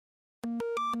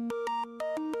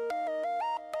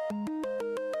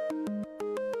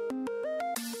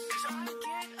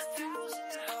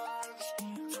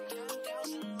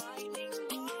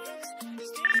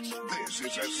This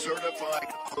is a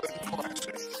certified hood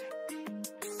classic.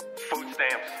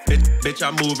 FoodStampz. Bitch,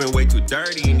 I'm moving way too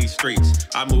dirty in these streets.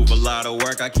 I move a lot of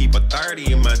work, I keep a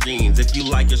 30 in my jeans. If you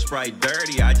like your Sprite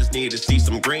dirty, I just need to see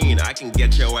some green. I can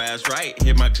get your ass right,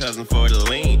 hit my cousin for the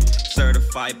lean.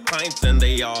 Certified pints and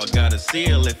they all got a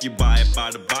seal. If you buy it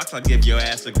by the box, I'll give your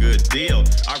ass a good deal.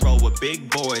 I roll with big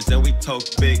boys and we talk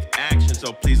big action.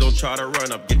 So please don't try to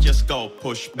run up, get your skull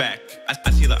pushed back.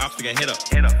 I see the ops get hit up.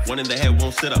 One in the head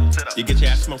won't sit up. You get your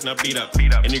ass smoked, not beat up.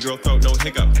 Any girl throat, no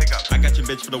hiccup. I got your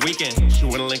bitch for the weekend. She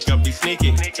wanna link up, be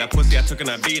sneaky. That pussy I took and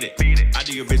I beat it. I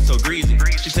do your bitch so greasy.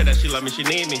 She said that she love me, she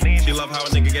need me. She love how a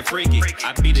nigga get freaky.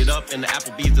 I beat it up in the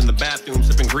Applebee's in the bathroom,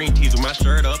 sipping green teas with my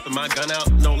shirt up and my gun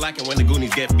out. No liking when the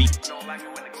Goonies get beat.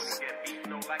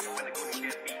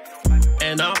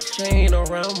 An ox chain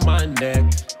around my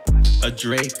neck, a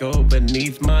Draco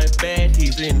beneath my bed.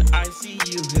 He's in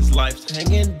ICU, his life's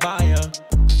hanging by a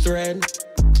thread.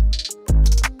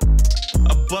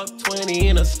 A $1.20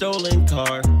 in a stolen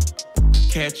car.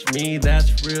 Catch me,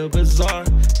 that's real bizarre.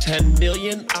 10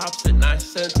 million ops and I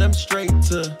sent them straight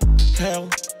to hell.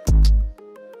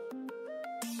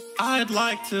 I'd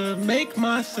like to make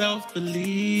myself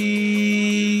believe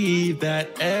that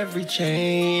every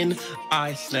chain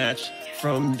I snatch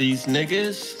from these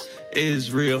niggas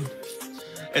is real.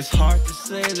 It's hard to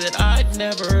say that I'd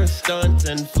never stunt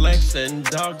and flex and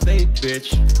dog they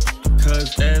bitch,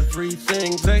 'cause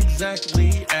everything's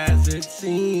exactly as it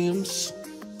seems.